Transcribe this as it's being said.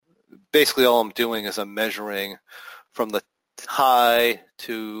basically all I'm doing is I'm measuring from the high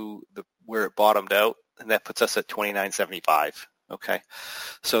to where it bottomed out, and that puts us at 29.75. Okay,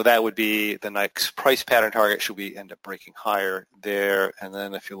 so that would be the next price pattern target. Should we end up breaking higher there? And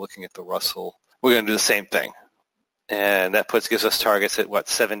then if you're looking at the Russell, we're going to do the same thing. And that gives us targets at,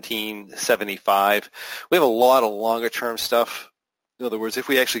 17.75. We have a lot of longer-term stuff. In other words, if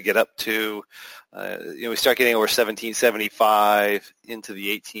we actually get up to, we start getting over 1775 into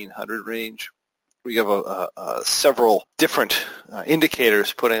the 1800 range, we have several different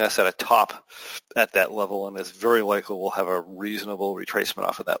indicators putting us at a top at that level, and it's very likely we'll have a reasonable retracement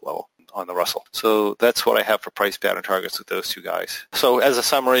off of that level on the Russell. So that's what I have for price pattern targets with those two guys. So as a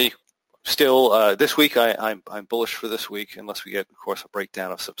summary, still, this week I'm bullish for this week, unless we get, of course, a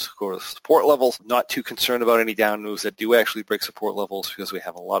breakdown of some support levels. Not too concerned about any down moves that do actually break support levels, because we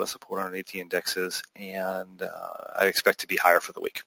have a lot of support on AT indexes, and I expect to be higher for the week.